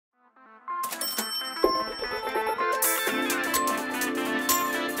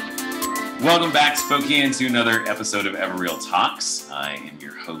Welcome back, Spokane, to another episode of EvoReal Talks. I am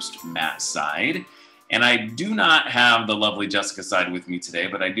your host, Matt Side, and I do not have the lovely Jessica Side with me today,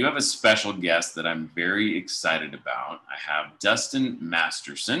 but I do have a special guest that I'm very excited about. I have Dustin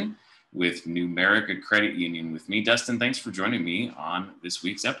Masterson with Numerica Credit Union with me. Dustin, thanks for joining me on this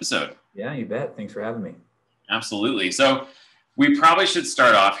week's episode. Yeah, you bet. Thanks for having me. Absolutely. So we probably should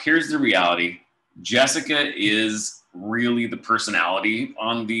start off. Here's the reality. Jessica is really the personality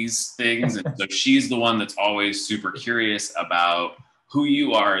on these things. And so she's the one that's always super curious about who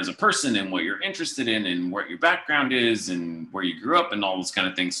you are as a person and what you're interested in and what your background is and where you grew up and all those kind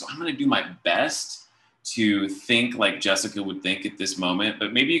of things. So I'm going to do my best to think like Jessica would think at this moment,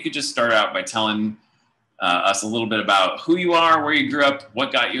 but maybe you could just start out by telling us a little bit about who you are, where you grew up,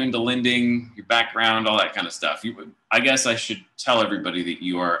 what got you into lending, your background, all that kind of stuff. I guess I should tell everybody that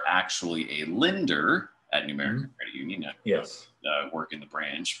you are actually a lender at Numerica Credit Union. Yes. Work in the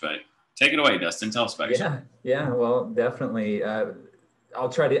branch, but take it away, Dustin. Tell us about yourself. Yeah. Well, definitely. I'll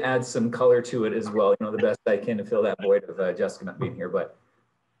try to add some color to it as well. The best I can to fill that void of Jessica not being here. But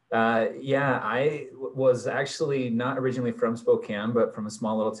I was actually not originally from Spokane, but from a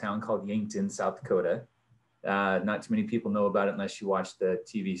small little town called Yankton, South Dakota. Not too many people know about it unless you watch the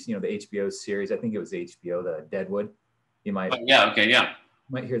TV, the HBO series. I think it was HBO, the Deadwood. You might.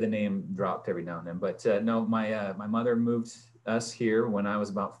 Might hear the name dropped every now and then, but no, my mother moved us here when I was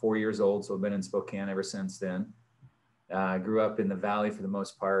about 4 years old. So I've been in Spokane ever since then. Grew up in the Valley for the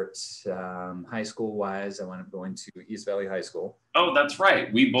most part. High school wise, I wound up going to East Valley High School. Oh, that's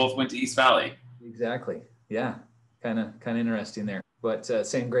right. We both went to East Valley. Exactly. Yeah. Kind of interesting there, but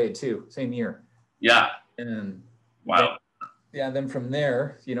same grade too, same year. Yeah. And wow. Then from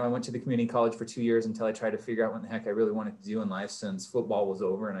there, I went to the community college for 2 years until I tried to figure out what the heck I really wanted to do in life since football was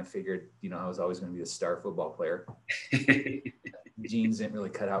over. And I figured, I was always going to be a star football player. Genes didn't really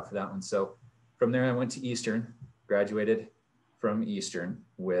cut out for that one. So from there, I went to Eastern, graduated from Eastern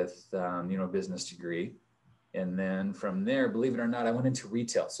with, a business degree. And then from there, believe it or not, I went into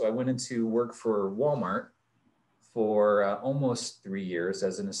retail. So I went into work for Walmart for almost 3 years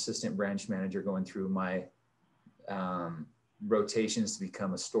as an assistant branch manager, going through my rotations to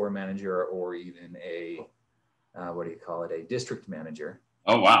become a store manager or even a district manager.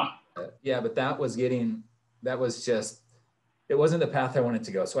 Oh, wow. But it wasn't the path I wanted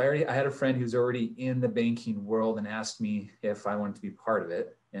to go. So I had a friend who's already in the banking world and asked me if I wanted to be part of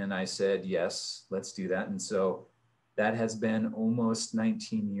it. And I said, yes, let's do that. And so that has been almost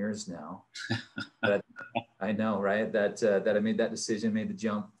 19 years now. I know, right? That I made that decision, made the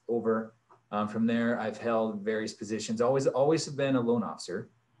jump over. From there, I've held various positions. Always have been a loan officer,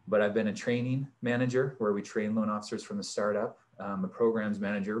 but I've been a training manager where we train loan officers from the startup. A programs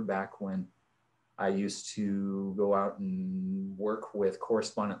manager back when I used to go out and work with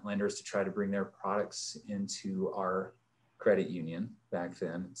correspondent lenders to try to bring their products into our credit union back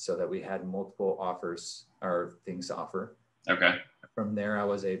then so that we had multiple offers or things to offer. Okay. From there, I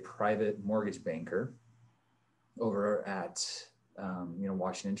was a private mortgage banker over at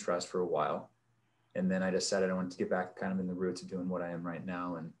Washington Trust for a while. And then I decided I wanted to get back kind of in the roots of doing what I am right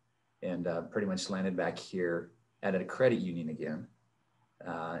now and pretty much landed back here at a credit union again.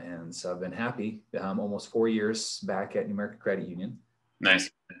 And so I've been happy. Almost 4 years back at Numerica Credit Union.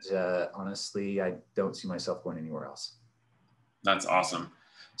 Nice. And, honestly, I don't see myself going anywhere else. That's awesome.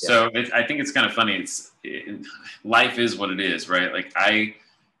 Yeah. So I think it's kind of funny. Life is what it is, right? Like I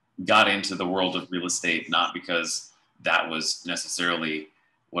got into the world of real estate, not because that was necessarily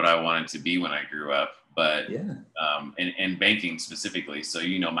what I wanted to be when I grew up, but and banking specifically. So,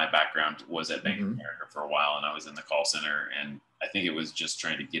 my background was at Bank of America for a while and I was in the call center. And I think it was just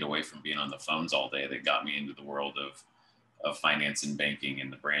trying to get away from being on the phones all day that got me into the world of finance and banking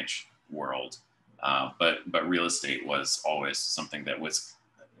in the branch world. But real estate was always something that was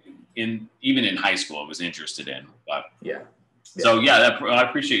even in high school I was interested in. But so I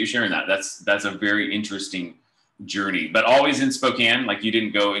appreciate you sharing that. That's a very interesting journey, but always in Spokane. Like you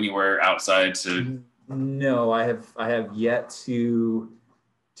didn't go anywhere outside to. No, I have yet to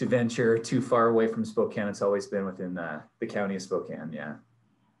venture too far away from Spokane. It's always been within the county of Spokane. Yeah.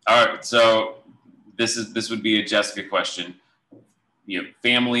 All right. So this would be a Jessica question.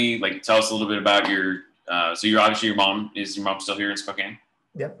 Family, like tell us a little bit about your, so you're obviously your mom still here in Spokane?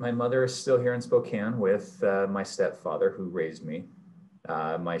 Yep. My mother is still here in Spokane with my stepfather who raised me.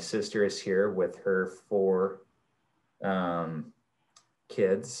 My sister is here with her 4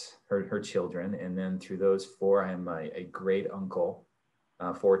 kids, her children. And then through those 4, I am a great uncle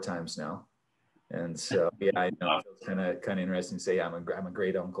 4 times now. And so, I know it's kind of interesting to say I'm a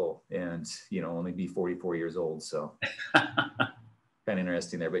great uncle and, only be 44 years old. So kind of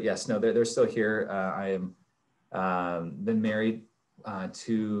interesting there. But yes, no, they're still here. I am been married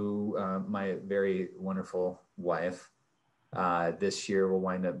to my very wonderful wife. This year will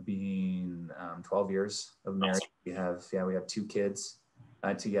wind up being 12 years of marriage. We have 2 kids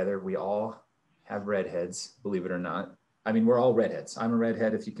together. We all have redheads, believe it or not. I mean, we're all redheads. I'm a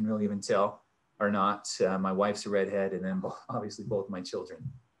redhead, if you can really even tell or not. My wife's a redhead, and then obviously both my children.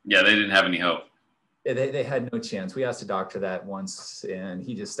 Yeah, they didn't have any hope. They had no chance. We asked the doctor that once, and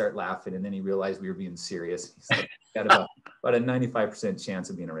he just started laughing, and then he realized we were being serious. He's like, got about a 95% chance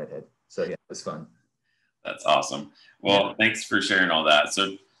of being a redhead. So yeah, it was fun. That's awesome. Well, thanks for sharing all that.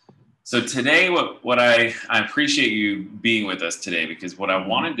 So today, what I appreciate you being with us today, because what I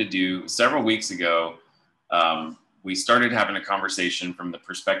wanted to do several weeks ago, we started having a conversation from the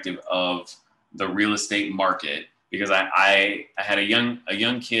perspective of the real estate market, because I had a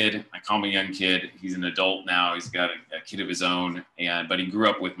young kid. I call him a young kid. He's an adult now. He's got a kid of his own, but he grew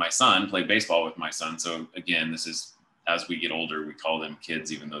up with my son, played baseball with my son. So again, this is, as we get older, we call them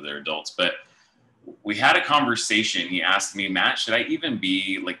kids, even though they're adults. But we had a conversation. He asked me, Matt, should I even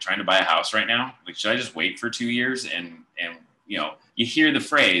be like trying to buy a house right now? Like, should I just wait for 2 years? And you know, you hear the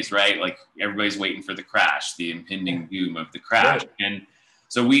phrase, right? Like, everybody's waiting for the crash, the impending doom of the crash. Right. And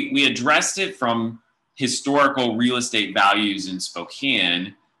so we addressed it from historical real estate values in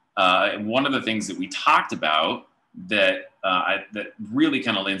Spokane. And one of the things that we talked about that really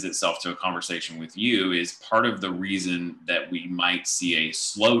kind of lends itself to a conversation with you is part of the reason that we might see a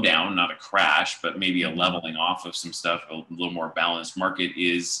slowdown, not a crash, but maybe a leveling off of some stuff, a little more balanced market,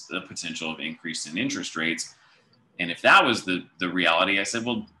 is the potential of increase in interest rates. And if that was the reality, I said,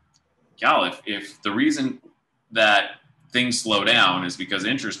 well, Cal, if the reason that things slow down is because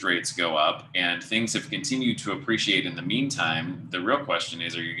interest rates go up and things have continued to appreciate in the meantime, the real question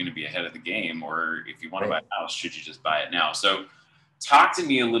is, are you going to be ahead of the game? Or if you want to buy a house, should you just buy it now? So talk to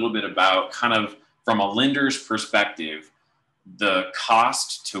me a little bit about, kind of from a lender's perspective, the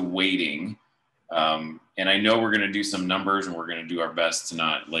cost to waiting. And I know we're going to do some numbers, and we're going to do our best to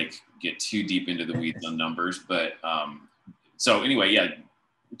not like get too deep into the weeds on numbers. But so anyway,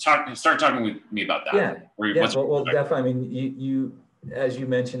 start talking with me about that. Well, definitely. I mean, you as you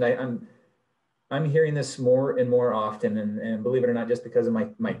mentioned, I'm hearing this more and more often, and believe it or not, just because of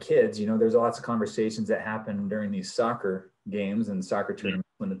my kids, you know, there's lots of conversations that happen during these soccer games and soccer tournaments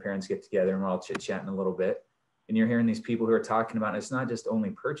when the parents get together and we're all chit-chatting a little bit. And you're hearing these people who are talking about, it's not just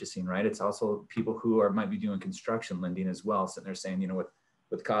only purchasing, right? It's also people who might be doing construction lending as well. So they're saying, you know,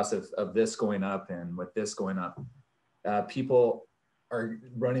 with cost of this going up and with this going up, people are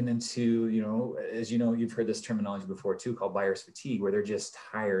running into, you know, as you know, you've heard this terminology before too, called buyer's fatigue, where they're just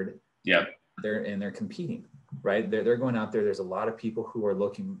tired. Yeah. They're competing, right? They're going out there. There's a lot of people who are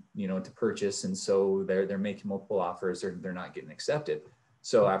looking, you know, to purchase. And so they're making multiple offers. They're not getting accepted.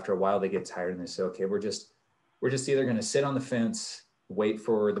 So after a while they get tired and they say, okay, we're just either going to sit on the fence, wait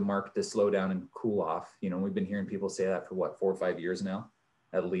for the market to slow down and cool off. You know, we've been hearing people say that for 4 or 5 years now,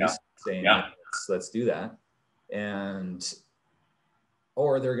 at least, saying, let's do that.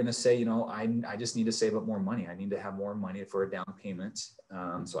 Or they're going to say, you know, I just need to save up more money. I need to have more money for a down payment,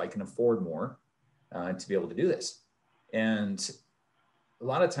 so I can afford more to be able to do this. And a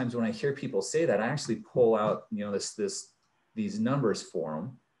lot of times when I hear people say that, I actually pull out, you know, these numbers for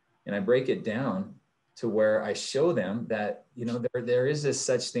them, and I break it down to where I show them that, you know, there is this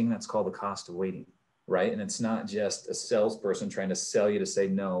such thing that's called the cost of waiting, right? And it's not just a salesperson trying to sell you to say,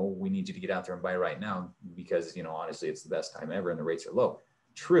 no, we need you to get out there and buy right now because, you know, honestly, it's the best time ever and the rates are low.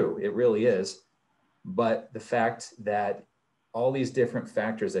 True, it really is. But the fact that all these different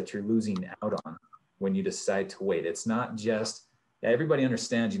factors that you're losing out on when you decide to wait, it's not just, everybody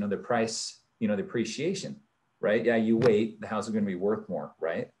understands, you know, the price, you know, the appreciation, right? Yeah, you wait, the house is going to be worth more,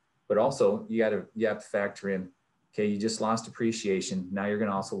 right? But also you have to factor in, okay, you just lost appreciation. Now you're going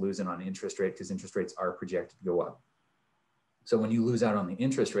to also lose it on interest rate because interest rates are projected to go up. So when you lose out on the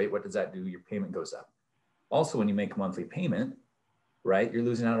interest rate, what does that do? Your payment goes up. Also, when you make a monthly payment, right, you're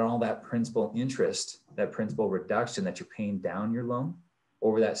losing out on all that principal interest, that principal reduction that you're paying down your loan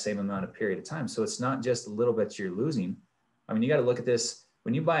over that same amount of period of time. So it's not just a little bit you're losing. I mean, you got to look at this.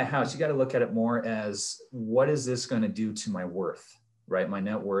 When you buy a house, you got to look at it more as, what is this going to do to my worth, right? My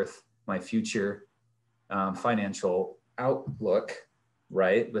net worth, my future financial outlook,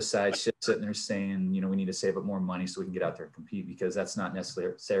 right? Besides just sitting there saying, you know, we need to save up more money so we can get out there and compete, because that's not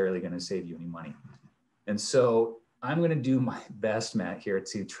necessarily going to save you any money. And so I'm going to do my best, Matt, here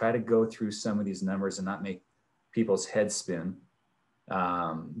to try to go through some of these numbers and not make people's heads spin.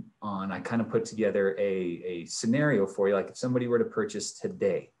 I kind of put together a scenario for you. Like if somebody were to purchase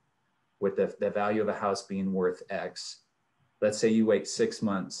today with the value of a house being worth X, let's say you wait 6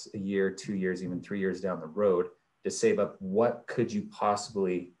 months, a year, 2 years, even 3 years down the road to save up, what could you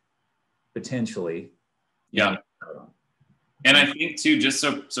possibly potentially, yeah. And I think too, just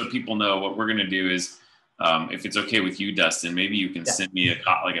so people know, what we're going to do is, if it's okay with you, Dustin, maybe you can send me a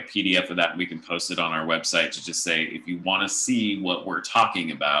PDF of that, and we can post it on our website to just say, if you want to see what we're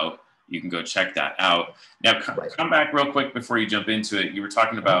talking about, you can go check that out. Now, come back real quick before you jump into it. You were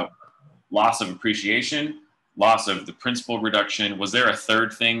talking about loss of appreciation, loss of the principal reduction. Was there a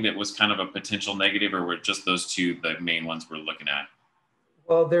third thing that was kind of a potential negative, or were just those two the main ones we're looking at?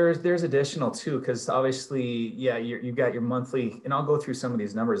 Well, there's additional too, because obviously, yeah, you've got your monthly, and I'll go through some of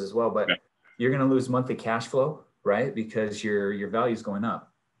these numbers as well, but you're going to lose monthly cash flow, right? Because your value is going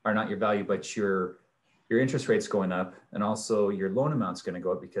up, or not your value, but your interest rate's going up, and also your loan amount's going to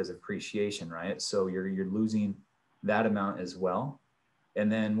go up because of appreciation, right? So you're losing that amount as well.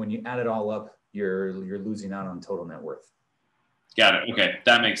 And then when you add it all up, you're losing out on total net worth. Got it. Okay,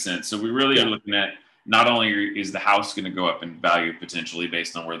 that makes sense. So we really are looking at, not only is the house going to go up in value potentially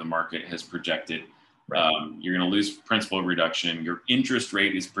based on where the market has projected, you're going to lose principal reduction. Your interest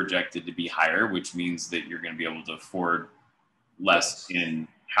rate is projected to be higher, which means that you're going to be able to afford less in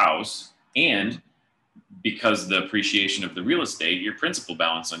house. And because the appreciation of the real estate, your principal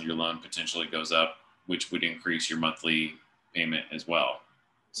balance on your loan potentially goes up, which would increase your monthly payment as well.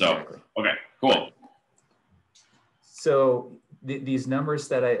 So, okay, cool. So these numbers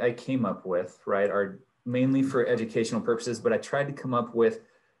that I came up with, right, are mainly for educational purposes, but I tried to come up with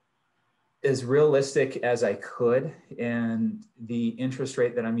as realistic as I could. And the interest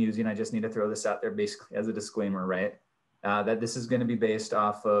rate that I'm using, I just need to throw this out there basically as a disclaimer, right? That this is going to be based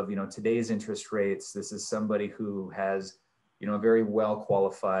off of, today's interest rates. This is somebody who has, a very well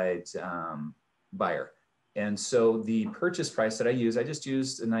qualified buyer. And so the purchase price that I just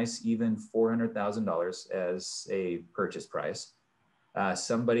used a nice even $400,000 as a purchase price.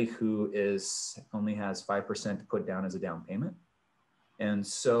 Somebody who only has 5% to put down as a down payment. And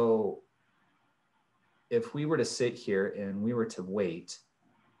so if we were to sit here and we were to wait,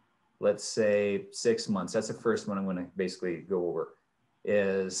 let's say 6 months, that's the first one I'm going to basically go over,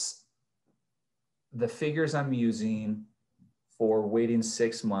 is the figures I'm using for waiting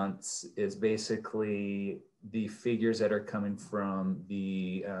 6 months is basically the figures that are coming from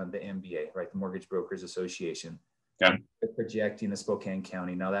the MBA, right? The Mortgage Brokers Association. Okay. They're projecting the Spokane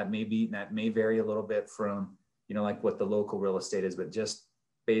County. Now that may vary a little bit from, like what the local real estate is, but just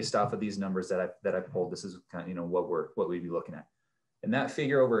based off of these numbers that I pulled, this is kind of, what we'd be looking at. And that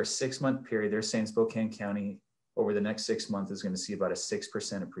figure over a 6 month period, they're saying Spokane County over the next 6 months is going to see about a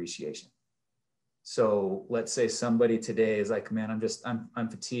 6% appreciation. So let's say somebody today is like, man, I'm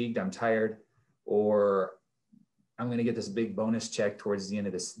fatigued, I'm tired, or I'm going to get this big bonus check towards the end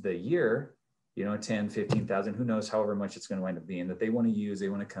of the year, 10, 15,000, who knows, however much it's going to wind up being, that they want to use, they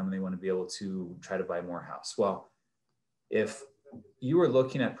want to come and they want to be able to try to buy more house. Well, if you were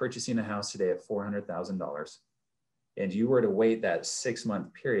looking at purchasing a house today at $400,000 and you were to wait that 6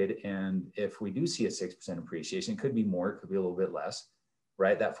 month period, and if we do see a 6% appreciation, it could be more, it could be a little bit less,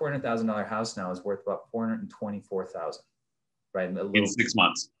 right? That $400,000 house now is worth about $424,000, right? In 6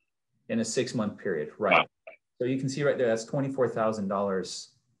 months. In a 6 month period, right? Wow. So you can see right there, that's $24,000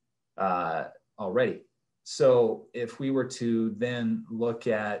 already. So if we were to then look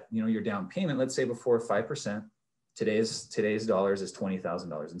at, your down payment, let's say before 5%, today's dollars is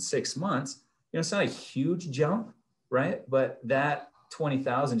 $20,000 in 6 months. It's not a huge jump, right? But that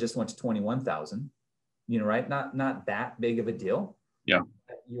 20,000 just went to 21,000, right? Not that big of a deal. Yeah.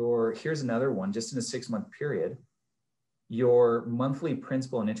 Here's another one, just in a 6 month period, your monthly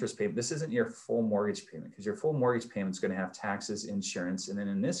principal and interest payment, this isn't your full mortgage payment, because your full mortgage payment is going to have taxes, insurance. And then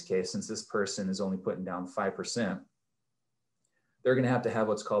in this case, since this person is only putting down 5%, they're going to have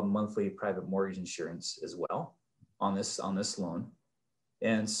what's called monthly private mortgage insurance as well on this loan.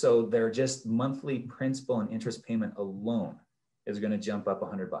 And so their just monthly principal and interest payment alone is going to jump up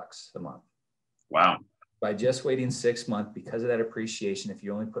 $100 a month. Wow. By just waiting 6 months, because of that appreciation, if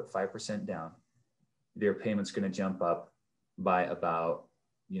you only put 5% down, their payment's going to jump up by about,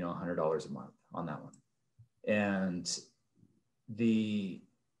 $100 a month on that one. And to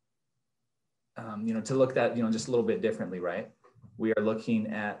look at, just a little bit differently, right? We are looking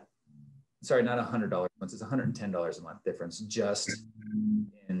at, sorry, not $100 a month, it's $110 a month difference just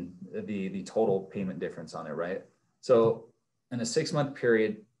in the total payment difference on it, right? So in a 6 month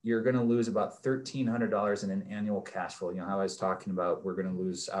period, you're going to lose about $1,300 in an annual cash flow. How I was talking about, we're going to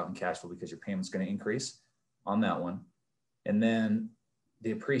lose out in cash flow because your payment's going to increase on that one. And then the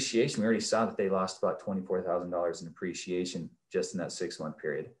appreciation, we already saw that they lost about $24,000 in appreciation just in that 6 month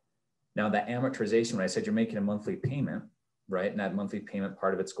period. Now the amortization, when I said you're making a monthly payment, right? And that monthly payment,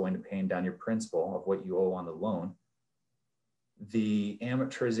 part of it's going to paying down your principal of what you owe on the loan. The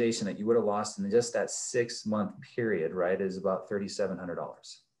amortization that you would have lost in just that 6-month period, right, is about $3,700.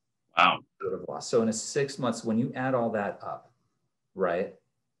 Wow. You would have lost. So in a 6 months, when you add all that up, right,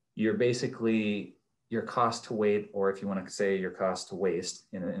 you're basically, your cost to wait, or if you want to say your cost to waste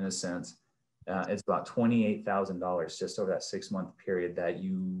in a sense, it's about $28,000 just over that 6-month period that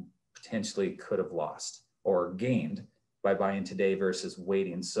you potentially could have lost or gained by buying today versus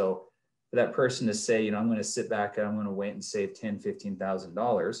waiting. So for that person to say, I'm going to sit back and I'm going to wait and save $10,000,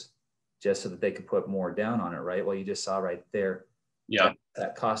 $15,000 just so that they could put more down on it, right? Well, you just saw right there. Yeah.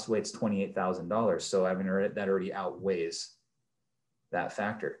 That cost weight's $28,000. So I mean, that already outweighs that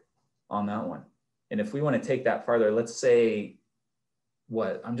factor on that one. And if we want to take that farther, let's say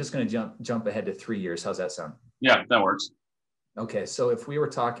I'm just going to jump ahead to 3 years. How's that sound? Yeah, that works. Okay. So if we were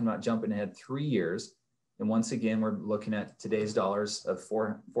talking about jumping ahead 3 years, and once again, we're looking at today's dollars of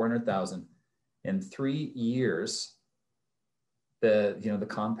 400,000 in 3 years, the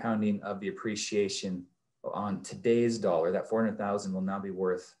compounding of the appreciation on today's dollar, that 400,000 will now be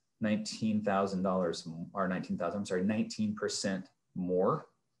worth $19,000 or 19,000, I'm sorry, 19% more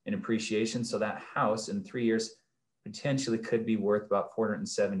in appreciation. So that house in 3 years potentially could be worth about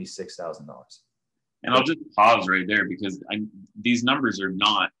 $476,000. And I'll just pause right there because these numbers are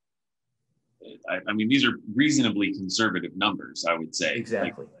not, I mean, these are reasonably conservative numbers, I would say.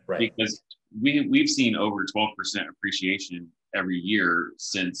 Exactly, right. Because we've seen over 12% appreciation every year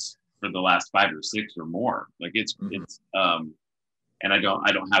since for the last 5 or 6 or more. Like it's and I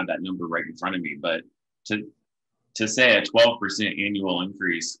don't have that number right in front of me, but to say a 12% annual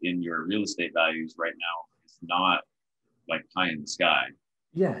increase in your real estate values right now is not like pie in the sky.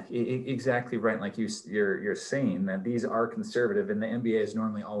 Yeah, exactly right. Like you're saying that these are conservative, and the MBA is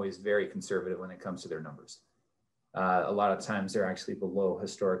normally always very conservative when it comes to their numbers. A lot of times they're actually below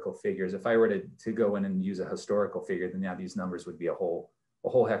historical figures. If I were to go in and use a historical figure, then yeah, these numbers would be a whole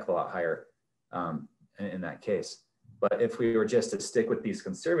heck of a lot higher in that case. But if we were just to stick with these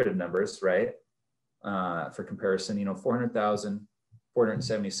conservative numbers, right, for comparison, 400,000,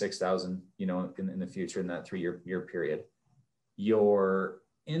 476,000, in the future in that 3-year period, your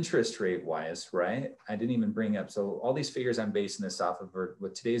interest rate wise, right? I didn't even bring up. So all these figures I'm basing this off of are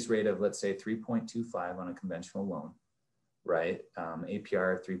with today's rate of, let's say 3.25 on a conventional loan, right?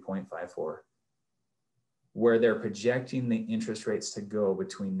 APR of 3.54, where they're projecting the interest rates to go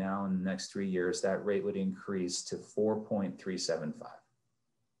between now and the next 3 years, that rate would increase to 4.375.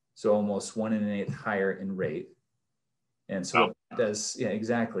 So almost 1 1/8 higher in rate. And so what that does, yeah,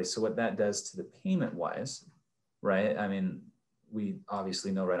 exactly. So what that does to the payment wise, right? I mean, we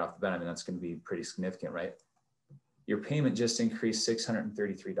obviously know right off the bat, I mean, that's going to be pretty significant, right? Your payment just increased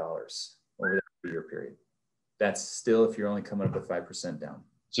 $633 over that 3-year period. That's still if you're only coming up with 5% down.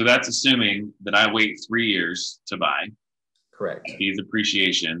 So that's assuming that I wait 3 years to buy. Correct. Sees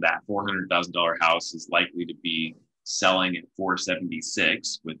appreciation. That $400,000 house is likely to be selling at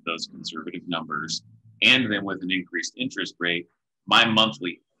 476 with those conservative numbers. And then with an increased interest rate, my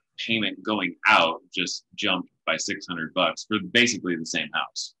monthly payment going out just jumped by $600 for basically the same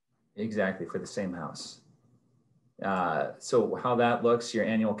house. Exactly, for the same house. So how that looks, your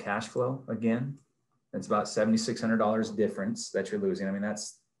annual cash flow, again, it's about $7,600 difference that you're losing. I mean,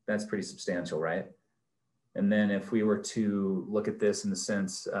 that's pretty substantial, right? And then if we were to look at this in the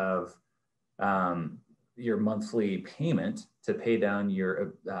sense of your monthly payment to pay down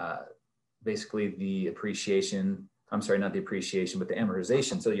your basically the appreciation, I'm sorry, not the appreciation, but the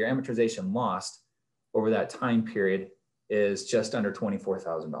amortization. So your amortization lost over that time period is just under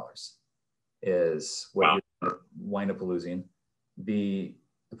 $24,000 is what you wind up losing. The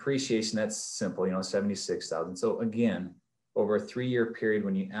appreciation, that's simple, 76,000. So again, over a 3-year period,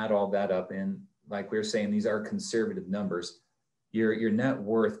 when you add all that up in, like we were saying, these are conservative numbers, your net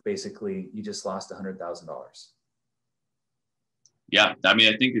worth, basically, you just lost $100,000. Yeah. I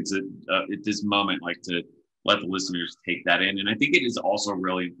mean, I think it's at this moment, like to let the listeners take that in. And I think it is also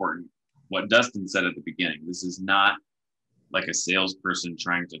really important what Dustin said at the beginning. This is not like a salesperson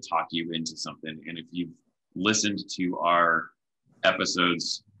trying to talk you into something. And if you've listened to our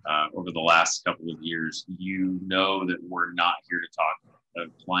episodes over the last couple of years, you know that we're not here to talk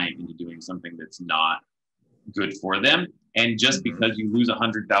a client into doing something that's not good for them. And just because you lose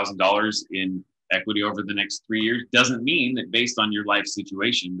 $100,000 in equity over the next 3 years doesn't mean that based on your life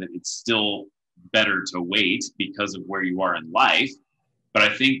situation that it's still better to wait because of where you are in life. But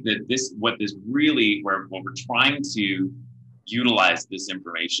I think that what we're trying to utilize this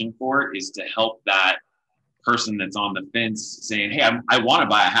information for is to help that person that's on the fence saying, hey, I want to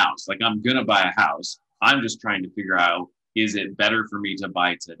buy a house. Like, I'm going to buy a house. I'm just trying to figure out is it better for me to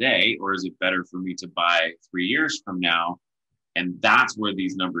buy today, or is it better for me to buy 3 years from now? And that's where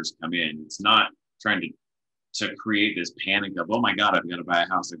these numbers come in. It's not trying to create this panic of, oh my God, I've got to buy a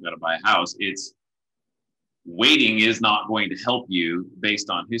house. I've got to buy a house. It's waiting is not going to help you based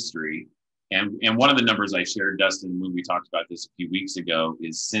on history. And one of the numbers I shared, Dustin, when we talked about this a few weeks ago,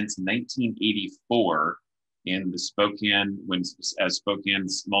 is since 1984, in the Spokane, as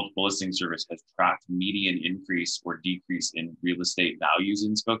Spokane's multiple listing service has tracked median increase or decrease in real estate values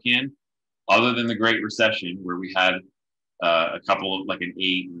in Spokane, other than the Great Recession, where we had a couple of like an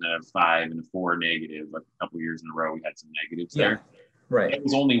 8 and a 5 and a 4 negative, like a couple of years in a row, we had some negatives there. Right. It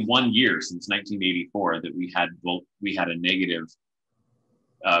was only 1 year since 1984 that we had a negative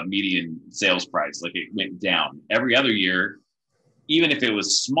median sales price. Like it went down. Every other year, even if it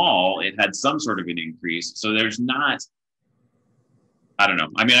was small, it had some sort of an increase. So there's not, I don't know.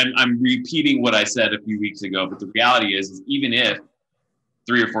 I mean, I'm repeating what I said a few weeks ago, but the reality is even if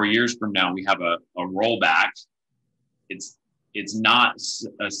 3 or 4 years from now we have a rollback, it's not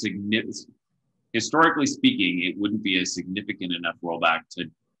a significant, historically speaking, it wouldn't be a significant enough rollback to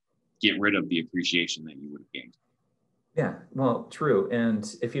get rid of the appreciation that you would have gained. Yeah, well, true.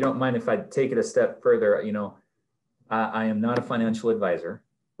 And if you don't mind, if I take it a step further, you know, I am not a financial advisor,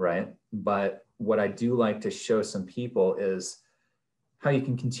 right? But what I do like to show some people is how you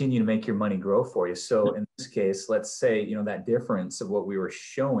can continue to make your money grow for you. So in this case, let's say, you know, that difference of what we were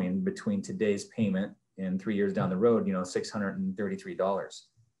showing between today's payment and 3 years down the road, you know, $633.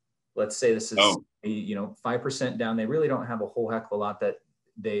 Let's say this is, you know, 5% down. They really don't have a whole heck of a lot that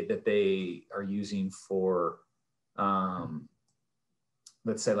they are using for,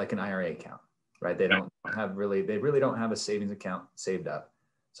 let's say like an IRA account, right? They really don't have a savings account saved up.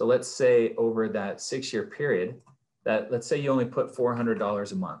 So let's say over that 6-year period, that let's say you only put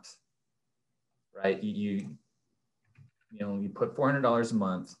 $400 a month, right? You put $400 a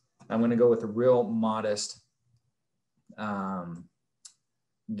month. I'm going to go with a real modest gain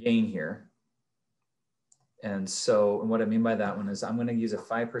here. And so, and what I mean by that one is I'm going to use a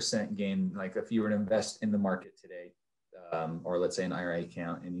 5% gain. Like if you were to invest in the market today, or let's say an IRA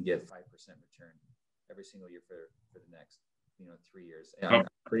account, and you get 5% return every single year for the next, 3 years. And I'm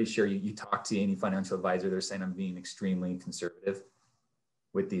pretty sure you talk to any financial advisor, they're saying I'm being extremely conservative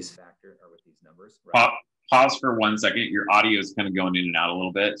with these numbers. Right? Pause for 1 second. Your audio is kind of going in and out a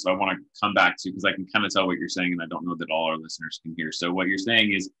little bit. So I want to come back to, because I can kind of tell what you're saying, and I don't know that all our listeners can hear. So what you're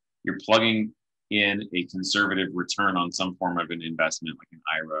saying is you're plugging in a conservative return on some form of an investment, like an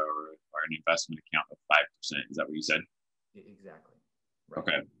IRA or an investment account of 5%. Is that what you said? Exactly. Right.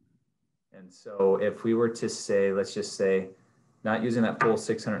 Okay. And so if we were to say, let's just say, not using that full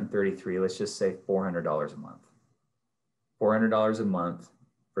 633, let's just say $400 a month. $400 a month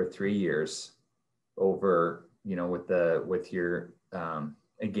for 3 years over, with your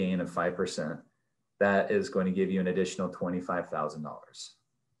a gain of 5%, that is going to give you an additional $25,000.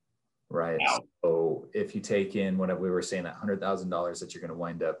 Right. Wow. So if you take in what we were saying, that $100,000 that you're going to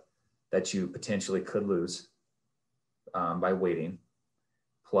wind up, that you potentially could lose by waiting,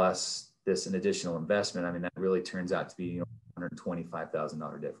 plus this an additional investment, I mean, that really turns out to be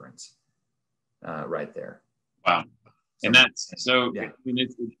 $125,000 difference right there. Wow. And that's so, yeah. I mean,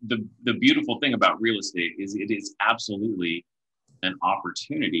 it's, the beautiful thing about real estate is it is absolutely an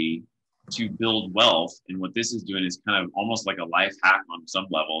opportunity to build wealth. And what this is doing is kind of almost like a life hack on some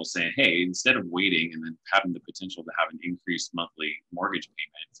level, saying, hey, instead of waiting and then having the potential to have an increased monthly mortgage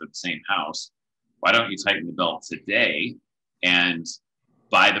payment for the same house, why don't you tighten the belt today and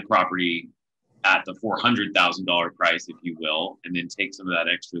buy the property at the $400,000 price, if you will, and then take some of that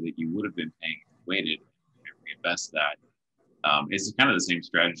extra that you would have been paying if you waited and reinvest that. It's kind of the same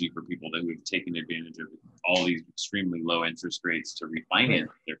strategy for people who have taken advantage of all these extremely low interest rates to refinance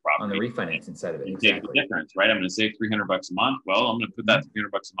their property. On the refinancing side of it, exactly. Take the difference, right? I'm going to save $300 a month. Well, I'm going to put that $300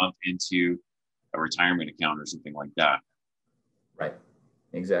 a month into a retirement account or something like that. Right.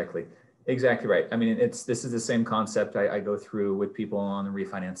 Exactly right. I mean, this is the same concept I go through with people on the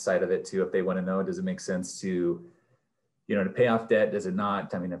refinance side of it too. If they want to know, does it make sense to pay off debt? Does it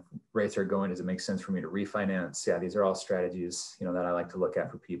not? I mean, if rates are going, does it make sense for me to refinance? Yeah, these are all strategies, that I like to look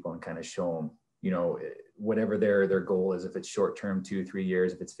at for people and kind of show them, whatever their goal is, if it's short-term, 2-3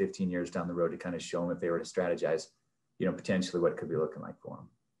 years, if it's 15 years down the road, to kind of show them if they were to strategize, potentially what it could be looking like for them.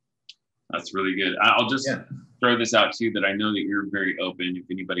 That's really good. I'll just throw this out too, that I know that you're very open. If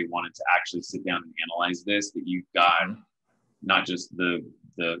anybody wanted to actually sit down and analyze this, that you've got not just the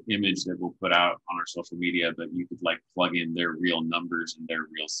image that we'll put out on our social media, but you could plug in their real numbers and their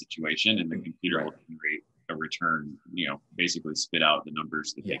real situation, and the computer will generate a return, basically spit out the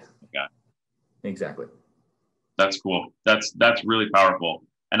numbers that they got. Exactly. That's cool. That's really powerful.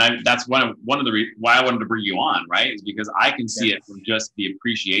 And that's one of why I wanted to bring you on, right? Is because I can see it from just the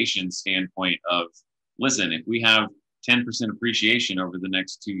appreciation standpoint of, listen, if we have 10% appreciation over the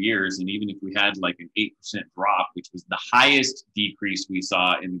next 2 years, and even if we had like an 8% drop, which was the highest decrease we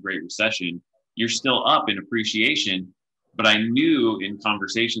saw in the Great Recession, you're still up in appreciation. But I knew in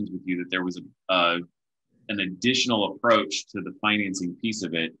conversations with you that there was an additional approach to the financing piece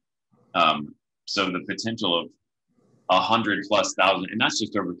of it. So the potential of 100,000+, and that's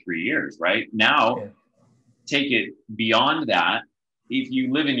just over 3 years, right? Now, take it beyond that. If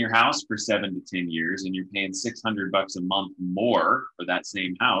you live in your house for 7 to 10 years and you're paying $600 a month more for that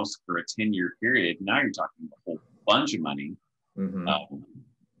same house for a 10-year period, now you're talking a whole bunch of money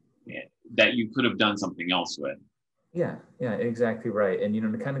that you could have done something else with. Yeah, exactly right. And,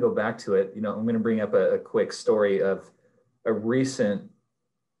 to kind of go back to it, I'm going to bring up a quick story of a recent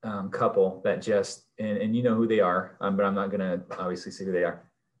couple that just, and you know who they are, but I'm not going to obviously say who they are,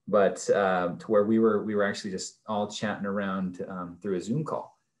 but to where we were actually just all chatting around through a Zoom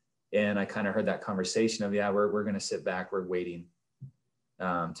call. And I kind of heard that conversation of, we're going to sit back, we're waiting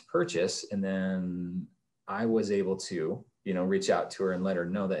to purchase. And then I was able to, reach out to her and let her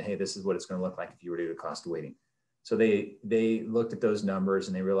know that, hey, this is what it's going to look like if you were to do the cost of waiting. So they looked at those numbers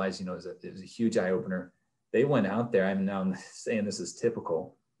and they realized, it was a huge eye opener. They went out there. I'm now saying this is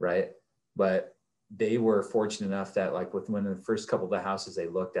typical, right? But they were fortunate enough that like when the first couple of the houses they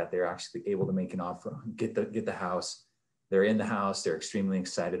looked at, they're actually able to make an offer, get the house. They're in the house. They're extremely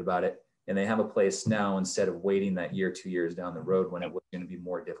excited about it. And they have a place now instead of waiting that year, 2 years down the road when it was going to be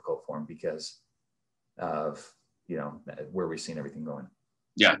more difficult for them because of, where we've seen everything going.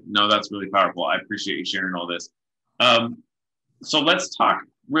 Yeah, no, that's really powerful. I appreciate you sharing all this. So let's talk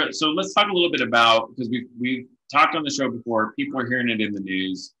a little bit about, because we've talked on the show before, people are hearing it in the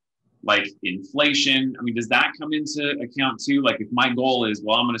news, like inflation. I mean, does that come into account too? Like if my goal is,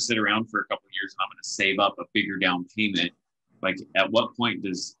 I'm going to sit around for a couple of years and I'm going to save up a bigger down payment, like at what point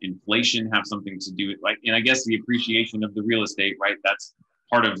does inflation have something to do with, like, and I guess the appreciation of the real estate, right? That's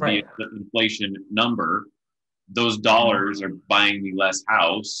part of the inflation number. Those dollars are buying me less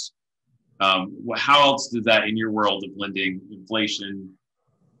house. How else does that in your world of lending, inflation,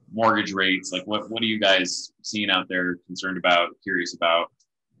 mortgage rates, like what are you guys seeing out there, concerned about, curious about?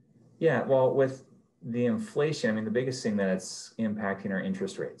 Yeah, well, with the inflation, I mean, the biggest thing that's impacting our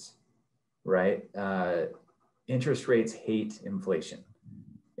interest rates, right? Interest rates hate inflation.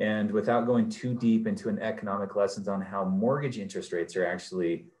 And without going too deep into an economic lessons on how mortgage interest rates are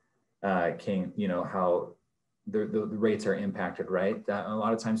actually how the rates are impacted, right? A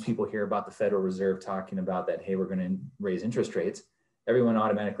lot of times people hear about the Federal Reserve talking about that, hey, we're going to raise interest rates. Everyone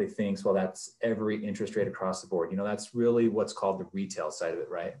automatically thinks, well, that's every interest rate across the board. That's really what's called the retail side of it,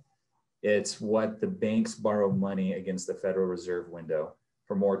 right? It's what the banks borrow money against the Federal Reserve window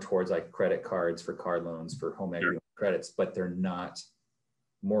for more towards like credit cards, for car loans, for home equity credits, but they're not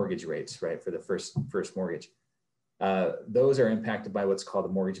mortgage rates, right? For the first mortgage. Those are impacted by what's called the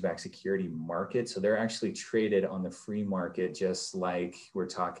mortgage-backed security market. So they're actually traded on the free market, just like we're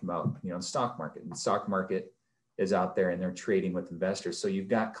talking about, the stock market. And the stock market is out there and they're trading with investors. So you've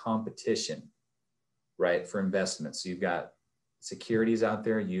got competition, right, for investments. So you've got securities out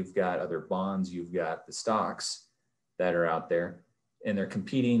there, you've got other bonds, you've got the stocks that are out there, and they're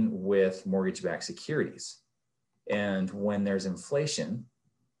competing with mortgage-backed securities. And when there's inflation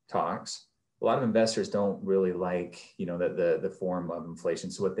talks, a lot of investors don't really like, the form of inflation.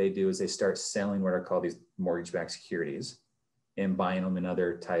 So what they do is they start selling what are called these mortgage-backed securities and buying them in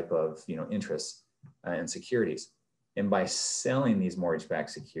other type of, interests and securities. And by selling these mortgage-backed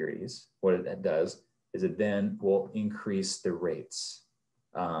securities, what it does is it then will increase the rates.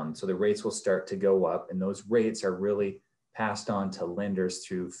 So the rates will start to go up, and those rates are really passed on to lenders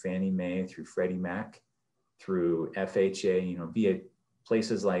through Fannie Mae, through Freddie Mac, through FHA, via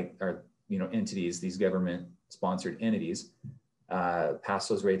places like entities, these government sponsored entities, pass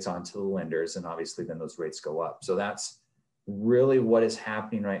those rates on to the lenders, and obviously then those rates go up. So that's really what is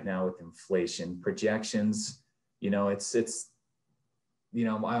happening right now with inflation projections. It's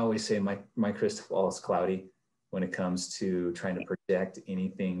I always say my crystal ball is cloudy when it comes to trying to project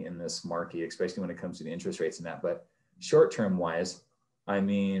anything in this market, especially when it comes to the interest rates and that. But short-term wise, I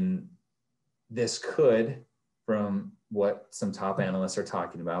mean, this could, from what some top analysts are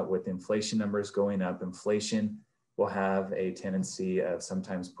talking about, with inflation numbers going up, inflation will have a tendency of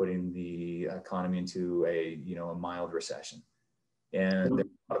sometimes putting the economy into a mild recession. And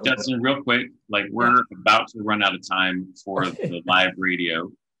Dustin, real quick, like we're about to run out of time for the live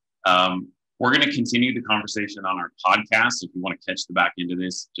radio. We're going to continue the conversation on our podcast. If you want to catch the back end of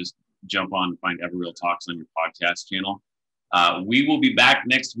this, just jump on and find EvoReal Talks on your podcast channel. We will be back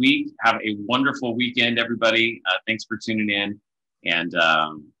next week. Have a wonderful weekend, everybody. Thanks for tuning in, and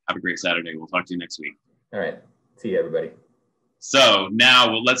have a great Saturday. We'll talk to you next week. All right. See you, everybody. So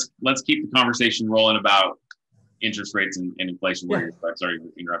now let's keep the conversation rolling about interest rates and inflation. Where you're sorry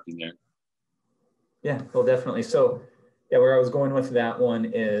interrupting there. Yeah, well, definitely. So yeah, where I was going with that one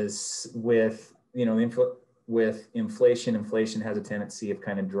is with, with inflation. Inflation has a tendency of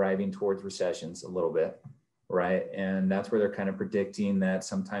kind of driving towards recessions a little bit, right? And that's where they're kind of predicting that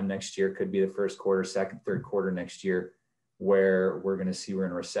sometime next year could be the first quarter, second, third quarter next year, where we're going to see we're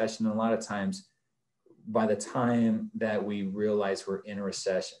in a recession. And a lot of times, by the time that we realize we're in a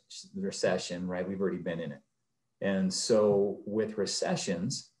recession, right, we've already been in it. And so with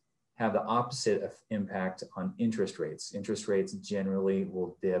recessions, have the opposite of impact on interest rates. Interest rates generally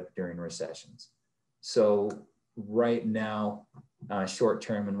will dip during recessions. So right now, short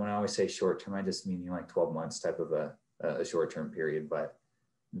term, and when I always say short term, I just mean like 12 months type of a short term period, but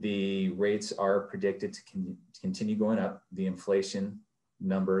the rates are predicted to continue going up. The inflation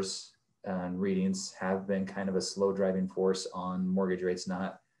numbers and readings have been kind of a slow driving force on mortgage rates.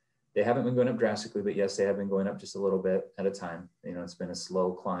 They haven't been going up drastically, but yes, they have been going up just a little bit at a time. It's been a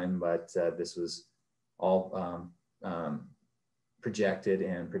slow climb, but this was all projected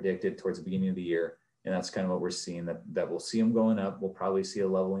and predicted towards the beginning of the year. And that's kind of what we're seeing, that we'll see them going up. We'll probably see a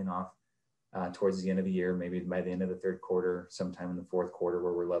leveling off towards the end of the year, maybe by the end of the third quarter, sometime in the fourth quarter,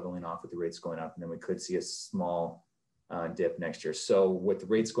 where we're leveling off with the rates going up. And then we could see a small dip next year. So with the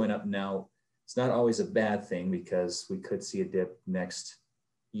rates going up now, it's not always a bad thing, because we could see a dip next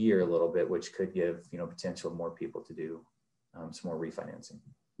year a little bit, which could give potential more people to do some more refinancing.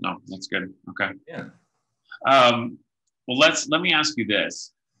 No, that's good. Okay. Yeah. Well, let me ask you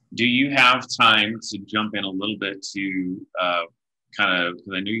this: do you have time to jump in a little bit to kind of,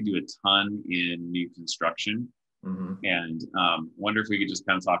 because I know you do a ton in new construction, and wonder if we could just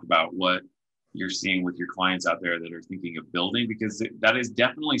kind of talk about what you're seeing with your clients out there that are thinking of building, because that is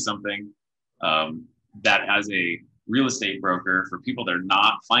definitely something that, as a real estate broker, for people that are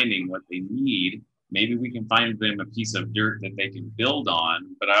not finding what they need, maybe we can find them a piece of dirt that they can build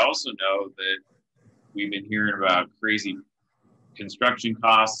on. But I also know that we've been hearing about crazy construction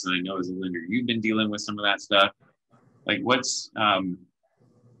costs, and I know as a lender you've been dealing with some of that stuff. Like, what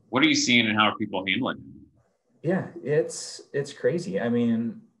are you seeing, and how are people handling it? Yeah, it's crazy. I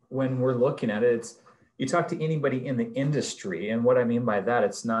mean, when we're looking at it, you talk to anybody in the industry, and what I mean by that,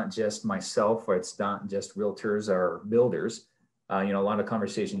 it's not just myself, or it's not just realtors or builders. A lot of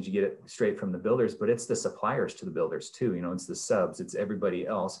conversations you get it straight from the builders, but it's the suppliers to the builders too. It's the subs, it's everybody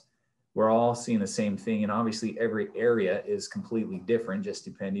else. We're all seeing the same thing, and obviously every area is completely different, just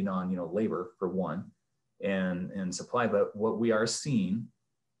depending on labor for one, and supply. But what we are seeing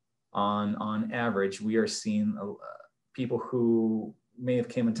on average, we are seeing people who may have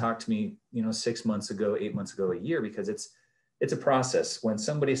came and talked to me 6 months ago, 8 months ago, a year, because it's a process. When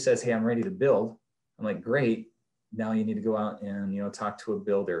somebody says, hey, I'm ready to build, I'm like, great. Now you need to go out and talk to a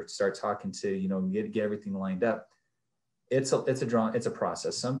builder, start talking to get everything lined up. It's a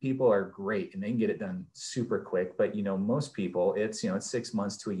process. Some people are great and they can get it done super quick, but most people, it's 6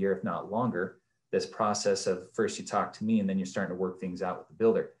 months to a year, if not longer, this process of first you talk to me and then you're starting to work things out with the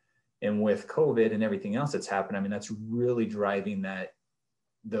builder. And with COVID and everything else that's happened, I mean, that's really driving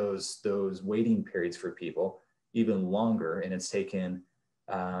those waiting periods for people even longer, and it's taken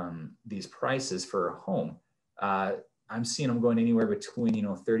these prices for a home. I'm seeing them going anywhere between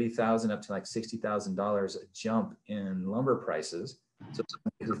 $30,000 up to like $60,000 a jump in lumber prices. So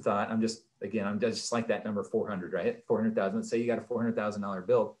somebody who thought, I'm just like that number 400, right? 400,000. Let's say you got a $400,000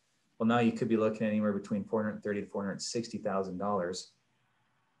 bill. Well, now you could be looking at anywhere between $430,000 to $460,000.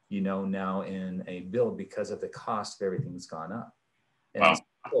 Now in a build, because of the cost of everything that's gone up. And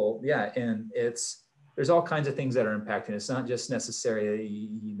wow. And there's all kinds of things that are impacting. It's not just necessarily,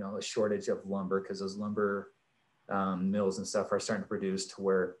 a shortage of lumber, because those lumber mills and stuff are starting to produce to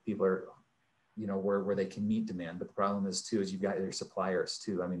where people are, where they can meet demand. But the problem is you've got your suppliers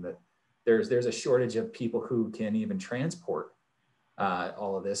too. I mean, there's a shortage of people who can even transport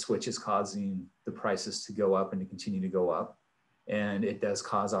all of this, which is causing the prices to go up and to continue to go up. And it does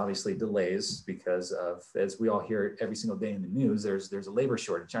cause, obviously, delays because of, as we all hear every single day in the news, there's a labor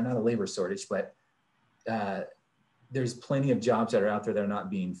shortage. Or not a labor shortage, but there's plenty of jobs that are out there that are not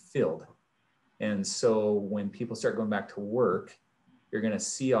being filled. And so when people start going back to work, you're going to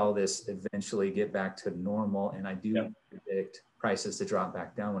see all this eventually get back to normal. And I do predict prices to drop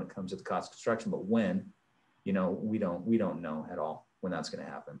back down when it comes to the cost of construction. But when, we don't know at all when that's going to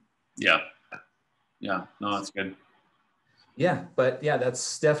happen. Yeah. No, that's good. Yeah, but yeah,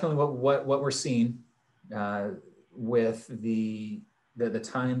 that's definitely what we're seeing with the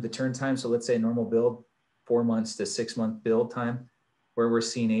turn time. So let's say normal build, 4 months to 6 month build time, where we're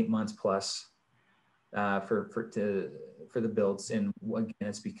seeing 8 months plus for the builds. And again,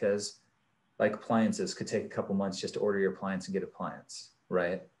 it's because like appliances could take a couple months just to order your appliance and get appliance,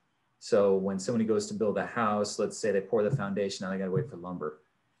 right? So when somebody goes to build a house, let's say they pour the foundation, now they got to wait for lumber.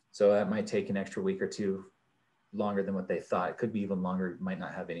 So that might take an extra week or two longer than what they thought. It could be even longer, might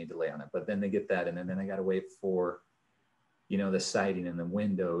not have any delay on it, but then they get that. And then they got to wait for, the siding and the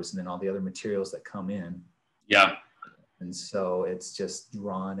windows and then all the other materials that come in. Yeah. And so it's just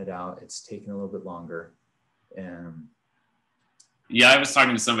drawn it out. It's taking a little bit longer. And yeah, I was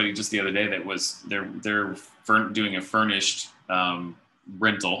talking to somebody just the other day that was, they're doing a furnished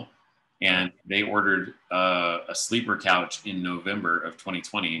rental, and they ordered a sleeper couch in November of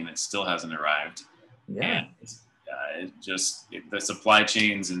 2020 and it still hasn't arrived. Yeah. And the supply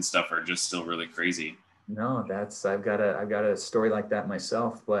chains and stuff are just still really crazy. No, I've got a story like that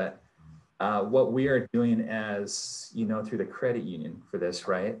myself, but what we are doing as, through the credit union for this,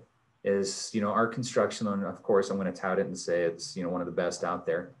 right, is, our construction loan, of course, I'm going to tout it and say it's, one of the best out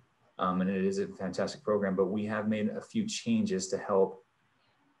there. And it is a fantastic program, but we have made a few changes to help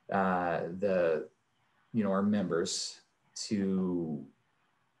our members to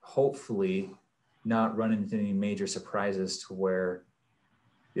hopefully not run into any major surprises to where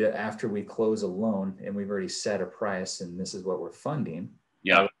after we close a loan and we've already set a price and this is what we're funding.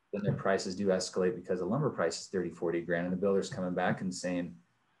 Yeah. Then their prices do escalate because the lumber price is 30, 40 grand and the builder's coming back and saying,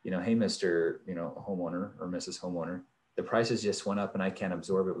 hey, Mr. Homeowner or Mrs. Homeowner, the prices just went up and I can't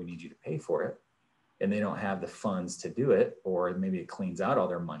absorb it. We need you to pay for it. And they don't have the funds to do it, or maybe it cleans out all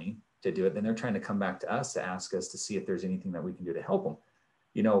their money to do it. Then they're trying to come back to us to ask us to see if there's anything that we can do to help them.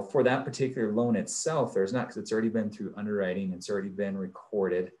 For that particular loan itself, there's not, because it's already been through underwriting, it's already been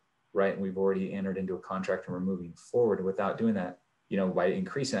recorded, right? And we've already entered into a contract and we're moving forward. Without doing that, by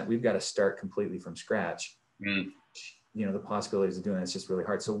increasing that, we've got to start completely from scratch. The possibilities of doing that is just really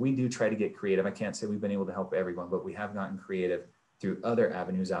hard. So we do try to get creative. I can't say we've been able to help everyone, but we have gotten creative through other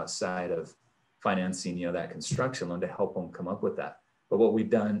avenues outside of financing, that construction loan to help them come up with that. But what we've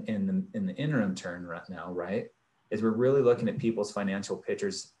done in the interim term right now, right, is we're really looking at people's financial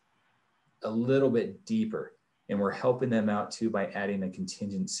pictures a little bit deeper, and we're helping them out too by adding a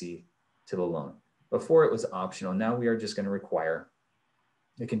contingency to the loan. Before it was optional. Now we are just going to require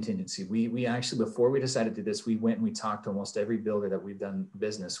a contingency. We actually, before we decided to do this, we went and we talked to almost every builder that we've done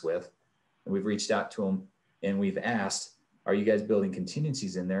business with, and we've reached out to them and we've asked, are you guys building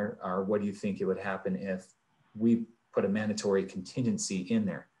contingencies in there? Or what do you think it would happen if we put a mandatory contingency in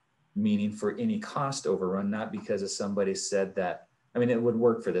there? Meaning for any cost overrun, not because of somebody said that, it would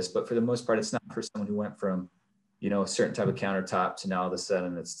work for this, but for the most part, it's not for someone who went from, a certain type of countertop to now all of a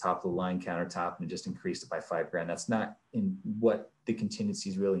sudden it's top of the line countertop and it just increased it by $5,000. That's not in what the contingency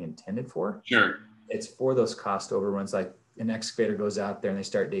is really intended for. Sure. It's for those cost overruns, like an excavator goes out there and they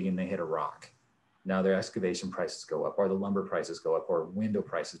start digging, they hit a rock. Now their excavation prices go up, or the lumber prices go up, or window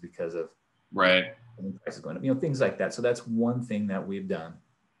prices because of prices going up, things like that. So that's one thing that we've done,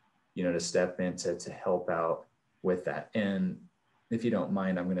 to step in to help out with that. And if you don't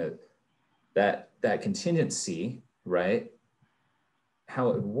mind, I'm going to, that contingency, right? How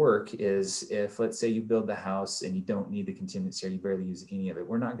it would work is if, let's say you build the house and you don't need the contingency or you barely use any of it,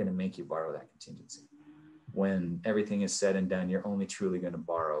 we're not going to make you borrow that contingency. When everything is said and done, you're only truly going to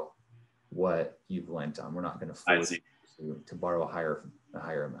borrow what you've lent on. We're not going to force you to borrow a higher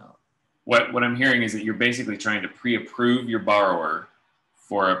amount. What I'm hearing is that you're basically trying to pre-approve your borrower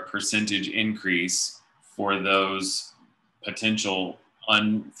for a percentage increase for those potential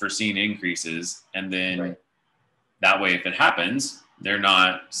unforeseen increases. And then that way, if it happens, they're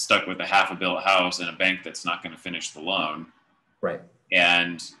not stuck with a half-built house and a bank that's not going to finish the loan. Right.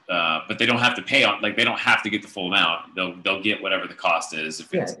 And, but they don't have to pay on, they don't have to get the full amount. They'll get whatever the cost is.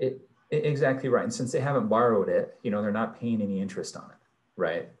 If it's exactly right. And since they haven't borrowed it, they're not paying any interest on it.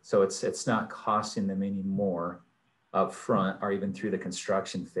 Right. So it's not costing them any more up front or even through the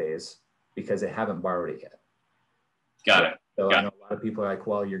construction phase because they haven't borrowed it yet. Got it. So I know a lot of people are like,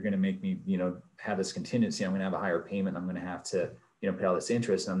 well, you're going to make me, have this contingency. I'm going to have a higher payment. I'm going to have to, pay all this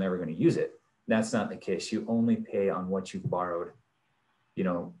interest and I'm never going to use it. That's not the case. You only pay on what you've borrowed,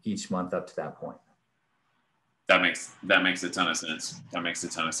 each month up to that point. That makes a ton of sense.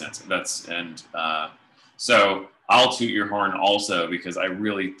 So I'll toot your horn also because I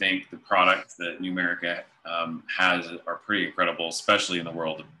really think the products that Numerica has are pretty incredible, especially in the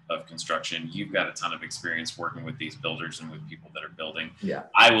world of construction. You've got a ton of experience working with these builders and with people that are building. Yeah.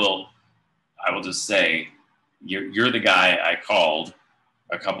 I will just say you're the guy I called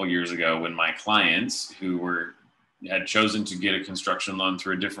a couple years ago when my clients who had chosen to get a construction loan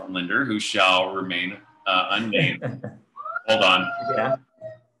through a different lender who shall remain unnamed. Hold on. Yeah.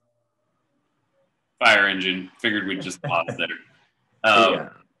 Fire engine. Figured we'd just pause there. Yeah.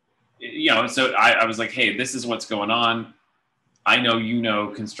 You know, so I was like, hey, this is what's going on. I know you know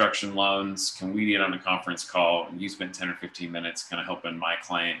construction loans. Can we get on a conference call? And you spent 10 or 15 minutes kind of helping my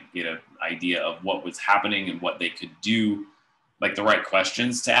client get an idea of what was happening and what they could do, like the right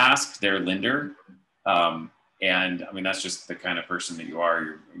questions to ask their lender. And I mean, that's just the kind of person that you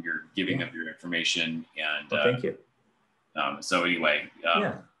are. You're giving up your information. And thank you. So anyway,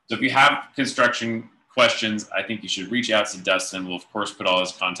 so if you have construction questions, I think you should reach out to Dustin. We'll of course put all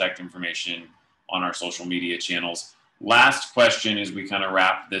his contact information on our social media channels. Last question as we kind of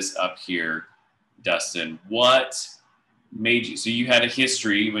wrap this up here, Dustin, what made you, so you had a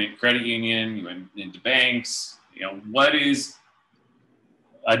history, you went credit union, you went into banks, you know, what is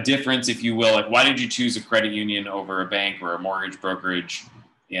a difference, if you will, like why did you choose a credit union over a bank or a mortgage brokerage?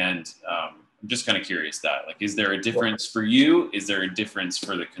 And I'm just kind of curious that, like, is there a difference for you? Is there a difference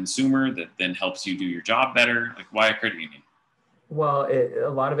for the consumer that then helps you do your job better? Like, why a credit union? Well,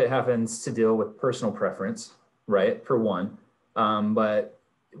 a lot of it happens to deal with personal preference, right? For one. But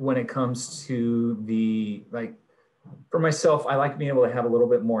when it comes to for myself, I like being able to have a little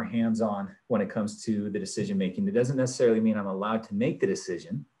bit more hands-on when it comes to the decision making. It doesn't necessarily mean I'm allowed to make the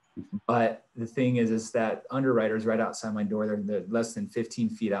decision, but the thing is that underwriters right outside my door, they're less than 15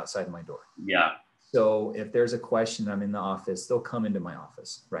 feet outside my door. Yeah. So if there's a question, I'm in the office, they'll come into my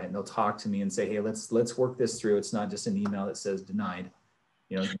office, right? And they'll talk to me and say, hey, let's work this through. It's not just an email that says denied,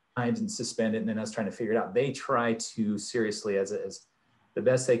 denied and suspended, and then us trying to figure it out. They try to seriously, as the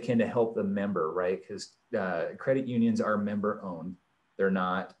best they can, to help the member, right? Because credit unions are member owned. They're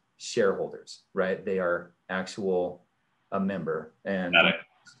not shareholders, right? They are a member and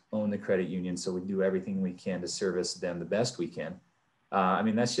own the credit union. So we do everything we can to service them the best we can. I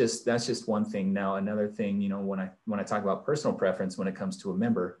mean, that's just one thing. Now, another thing, when I talk about personal preference, when it comes to a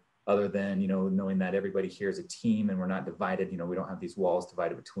member, other than, knowing that everybody here is a team and we're not divided, we don't have these walls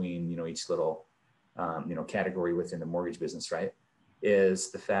divided between, each little, category within the mortgage business, right?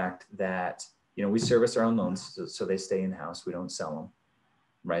 Is the fact that, we service our own loans. So they stay in house. We don't sell them,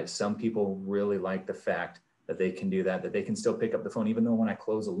 right? Some people really like the fact that they can do that they can still pick up the phone, even though when I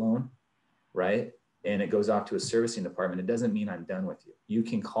close a loan, right? And it goes off to a servicing department, it doesn't mean I'm done with you. You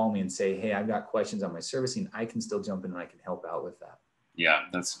can call me and say, hey, I've got questions on my servicing. I can still jump in and I can help out with that. Yeah,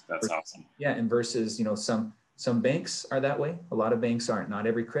 that's awesome. Yeah, and versus, some banks are that way. A lot of banks aren't. Not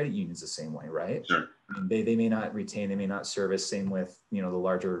every credit union is the same way, right? Sure. I mean, they may not retain, they may not service. Same with, the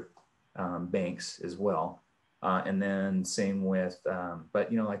larger banks as well. And then same with,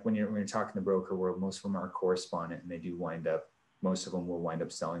 but like when you're talking the broker world, most of them are correspondent, and they do most of them will wind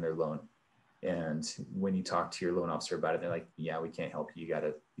up selling their loan. And when you talk to your loan officer about it, they're like, yeah, we can't help you. You got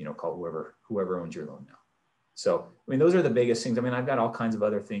to, call whoever owns your loan now. So, I mean, those are the biggest things. I mean, I've got all kinds of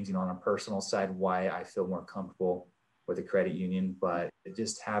other things, on a personal side, why I feel more comfortable with a credit union, but it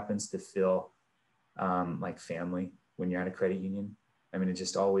just happens to feel like family when you're at a credit union. I mean, it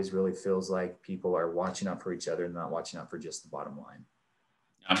just always really feels like people are watching out for each other and not watching out for just the bottom line.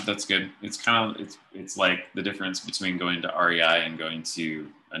 That's good. It's kind of, it's like the difference between going to REI and going to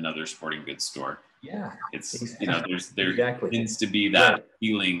another sporting goods store. Yeah. It's, there exactly. Tends to be that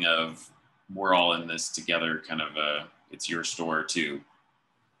feeling of we're all in this together, kind of it's your store too.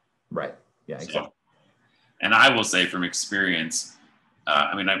 Right. Yeah, exactly. So, and I will say from experience,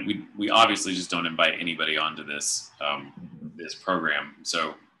 I mean, we obviously just don't invite anybody onto this, this program.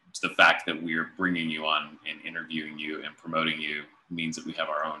 So it's the fact that we are bringing you on and interviewing you and promoting you means that we have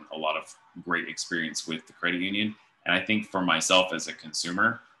a lot of great experience with the credit union. And I think for myself as a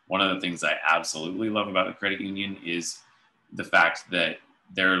consumer, one of the things I absolutely love about a credit union is the fact that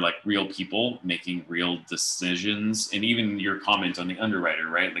they're like real people making real decisions. And even your comment on the underwriter,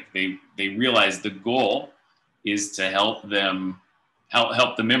 right? Like they realize the goal is to help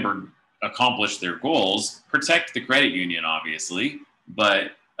the member accomplish their goals, protect the credit union, obviously,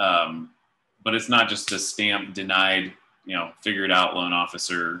 but it's not just a stamp denied, figure it out loan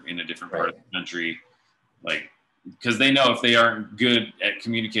officer in a different part of the country. Like, because they know if they aren't good at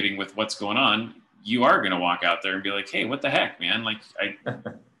communicating with what's going on, you are going to walk out there and be like, hey, what the heck, man? Like,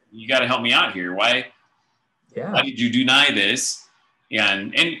 you got to help me out here. Why did you deny this?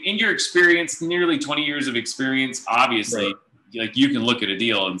 And in your experience, nearly 20 years of experience, obviously, like you can look at a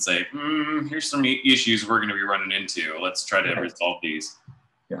deal and say, here's some issues we're going to be running into. Let's try to resolve these.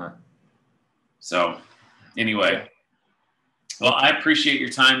 Yeah. So anyway, Well, I appreciate your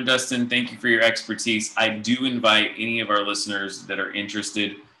time, Dustin. Thank you for your expertise. I do invite any of our listeners that are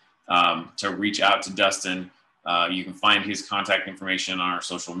interested to reach out to Dustin. You can find his contact information on our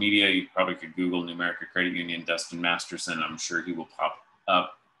social media. You probably could Google Numerica Credit Union, Dustin Masterson. I'm sure he will pop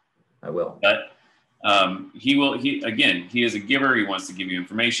up. I will. But he is a giver. He wants to give you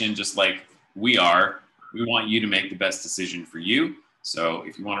information just like we are. We want you to make the best decision for you. So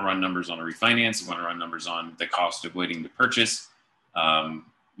if you want to run numbers on a refinance, you want to run numbers on the cost of waiting to purchase,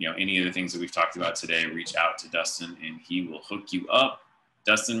 any of the things that we've talked about today, reach out to Dustin and he will hook you up.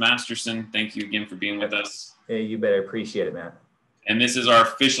 Dustin Masterson, thank you again for being with us. Hey, you bet. I appreciate it, Matt. And this is our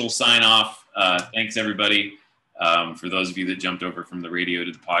official sign off. Thanks everybody. For those of you that jumped over from the radio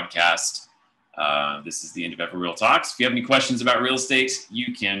to the podcast, this is the end of EvoReal Talks. If you have any questions about real estate,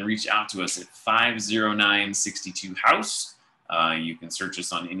 you can reach out to us at 509-62-HOUSE. You can search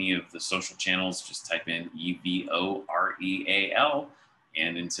us on any of the social channels. Just type in EvoReal.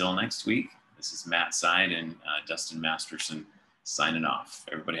 And until next week, this is Matt Side and Dustin Masterson signing off.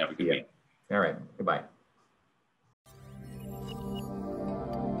 Everybody have a good week. All right. Goodbye.